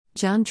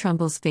John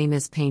Trumbull's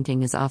famous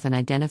painting is often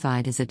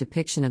identified as a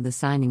depiction of the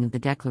signing of the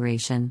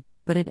Declaration,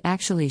 but it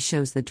actually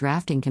shows the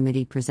drafting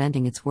committee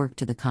presenting its work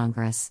to the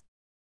Congress.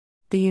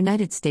 The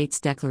United States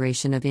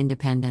Declaration of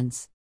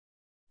Independence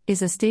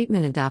is a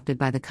statement adopted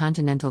by the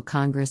Continental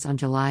Congress on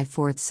July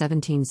 4,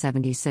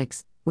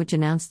 1776, which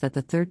announced that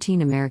the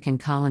 13 American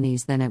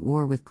colonies then at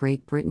war with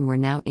Great Britain were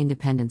now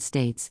independent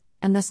states,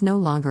 and thus no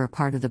longer a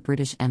part of the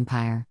British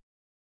Empire.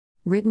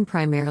 Written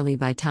primarily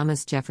by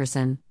Thomas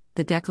Jefferson,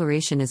 the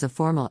Declaration is a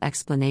formal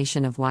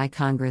explanation of why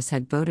Congress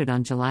had voted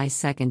on July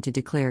 2 to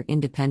declare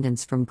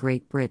independence from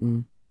Great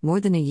Britain,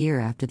 more than a year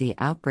after the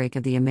outbreak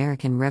of the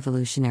American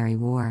Revolutionary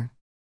War.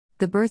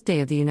 The birthday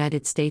of the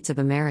United States of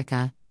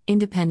America,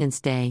 Independence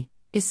Day,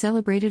 is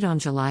celebrated on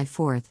July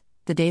 4,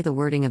 the day the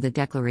wording of the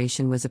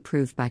Declaration was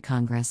approved by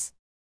Congress.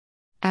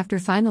 After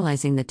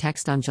finalizing the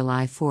text on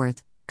July 4,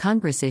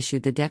 Congress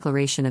issued the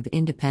Declaration of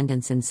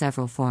Independence in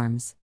several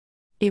forms.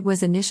 It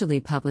was initially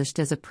published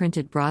as a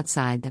printed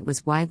broadside that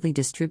was widely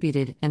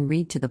distributed and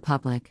read to the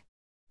public.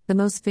 The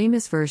most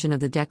famous version of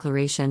the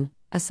Declaration,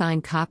 a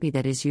signed copy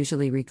that is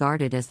usually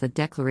regarded as the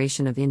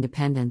Declaration of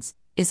Independence,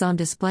 is on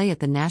display at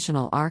the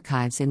National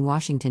Archives in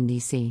Washington,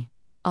 D.C.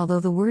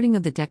 Although the wording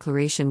of the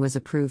Declaration was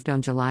approved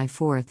on July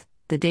 4,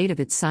 the date of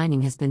its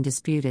signing has been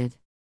disputed.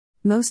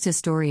 Most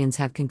historians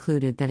have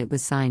concluded that it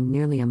was signed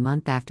nearly a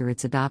month after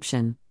its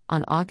adoption,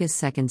 on August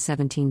 2,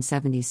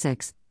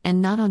 1776, and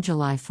not on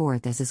July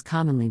 4 as is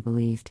commonly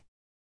believed.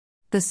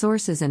 The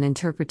sources and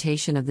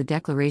interpretation of the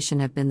Declaration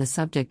have been the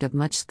subject of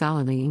much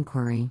scholarly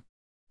inquiry.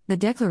 The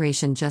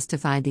Declaration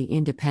justified the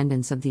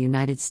independence of the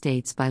United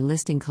States by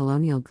listing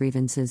colonial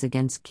grievances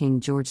against King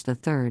George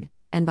III,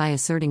 and by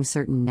asserting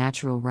certain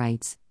natural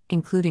rights,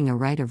 including a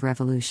right of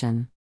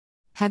revolution.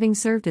 Having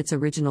served its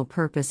original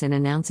purpose in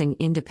announcing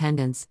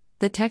independence,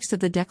 the text of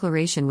the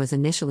Declaration was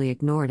initially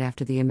ignored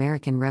after the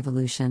American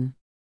Revolution.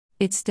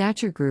 Its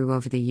stature grew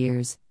over the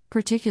years,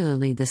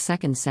 particularly the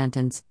second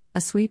sentence, a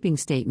sweeping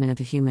statement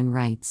of human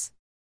rights.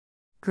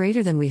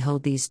 Greater than we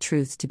hold these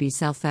truths to be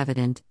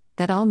self-evident,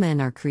 that all men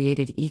are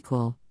created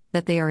equal,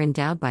 that they are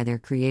endowed by their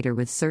Creator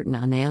with certain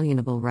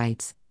unalienable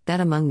rights,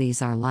 that among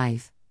these are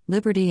life,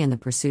 liberty and the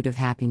pursuit of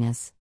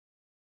happiness.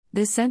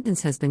 This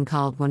sentence has been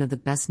called one of the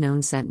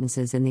best-known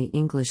sentences in the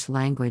English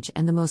language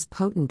and the most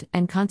potent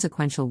and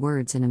consequential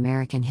words in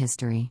American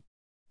history.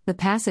 The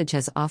passage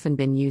has often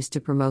been used to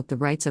promote the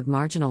rights of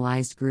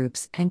marginalized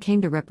groups and came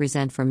to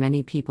represent for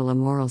many people a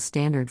moral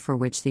standard for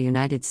which the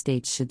United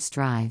States should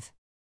strive.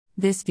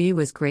 This view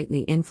was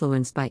greatly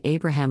influenced by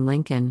Abraham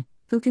Lincoln,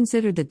 who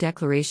considered the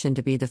Declaration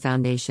to be the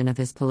foundation of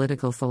his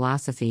political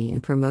philosophy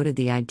and promoted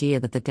the idea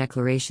that the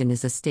Declaration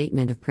is a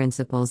statement of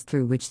principles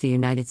through which the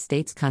United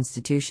States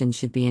Constitution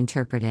should be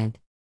interpreted.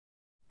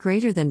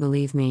 Greater than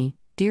believe me,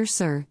 dear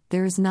sir,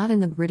 there is not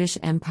in the British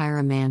Empire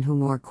a man who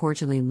more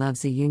cordially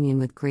loves a union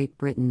with Great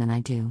Britain than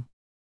I do.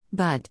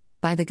 But,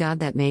 by the God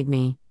that made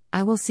me,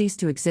 I will cease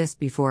to exist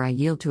before I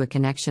yield to a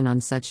connection on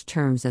such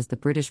terms as the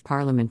British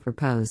Parliament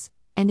propose,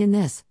 and in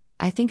this,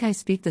 I think I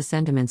speak the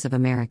sentiments of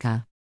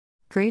America.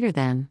 Greater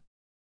than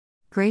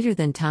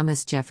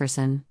Thomas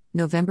Jefferson,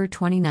 November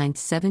 29,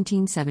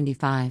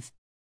 1775.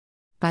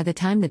 By the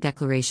time the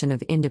Declaration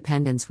of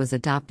Independence was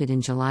adopted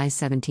in July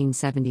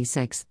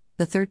 1776,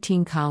 the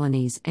 13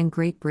 colonies and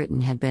Great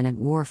Britain had been at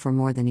war for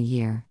more than a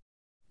year.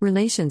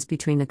 Relations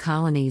between the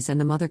colonies and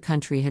the mother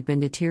country had been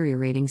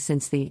deteriorating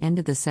since the end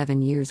of the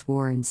 7 Years'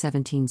 War in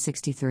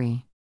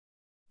 1763.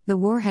 The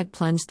war had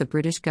plunged the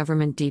British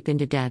government deep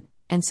into debt,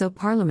 and so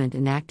Parliament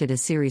enacted a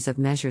series of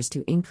measures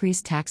to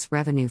increase tax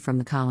revenue from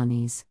the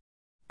colonies.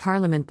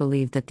 Parliament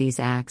believed that these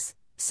acts,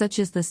 such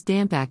as the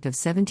Stamp Act of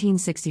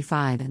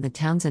 1765 and the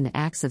Townshend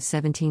Acts of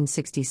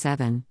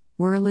 1767,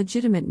 were a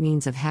legitimate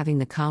means of having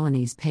the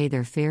colonies pay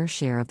their fair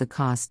share of the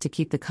costs to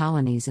keep the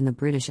colonies in the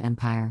British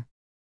Empire.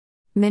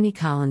 Many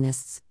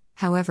colonists,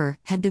 however,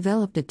 had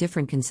developed a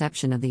different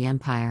conception of the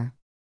empire.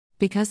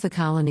 Because the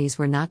colonies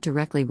were not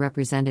directly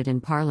represented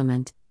in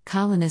Parliament,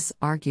 colonists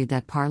argued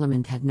that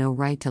Parliament had no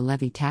right to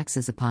levy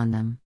taxes upon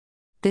them.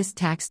 This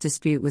tax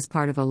dispute was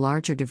part of a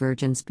larger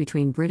divergence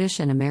between British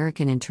and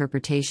American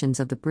interpretations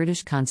of the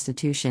British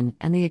Constitution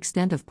and the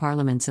extent of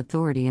Parliament's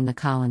authority in the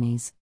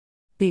colonies.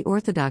 The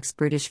orthodox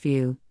British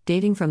view,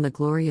 dating from the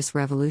Glorious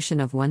Revolution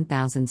of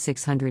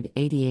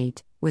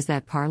 1688, was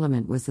that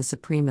Parliament was the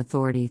supreme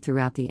authority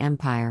throughout the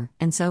empire,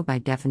 and so by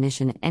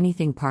definition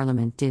anything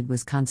Parliament did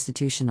was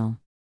constitutional.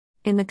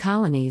 In the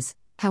colonies,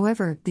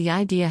 however, the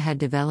idea had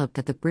developed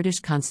that the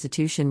British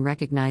Constitution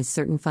recognized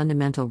certain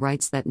fundamental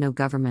rights that no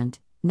government,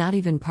 not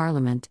even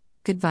Parliament,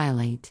 could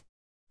violate.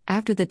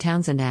 After the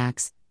Townshend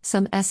Acts,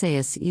 some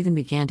essayists even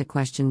began to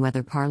question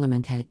whether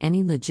Parliament had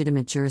any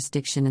legitimate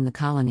jurisdiction in the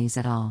colonies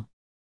at all.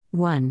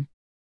 1.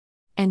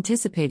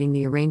 Anticipating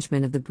the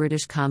arrangement of the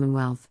British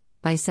Commonwealth,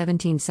 by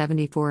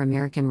 1774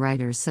 American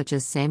writers such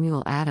as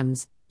Samuel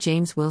Adams,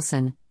 James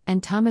Wilson,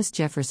 and Thomas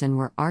Jefferson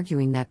were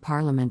arguing that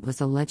Parliament was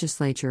the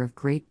legislature of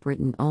Great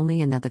Britain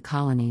only and that the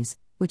colonies,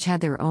 which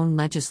had their own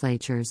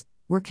legislatures,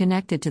 were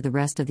connected to the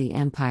rest of the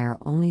empire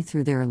only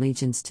through their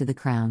allegiance to the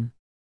crown.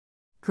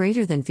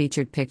 Greater than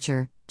featured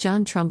picture,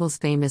 John Trumbull's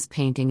famous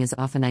painting is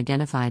often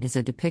identified as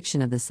a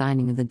depiction of the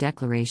signing of the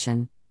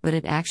Declaration, but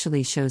it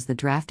actually shows the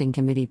drafting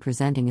committee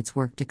presenting its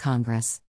work to Congress.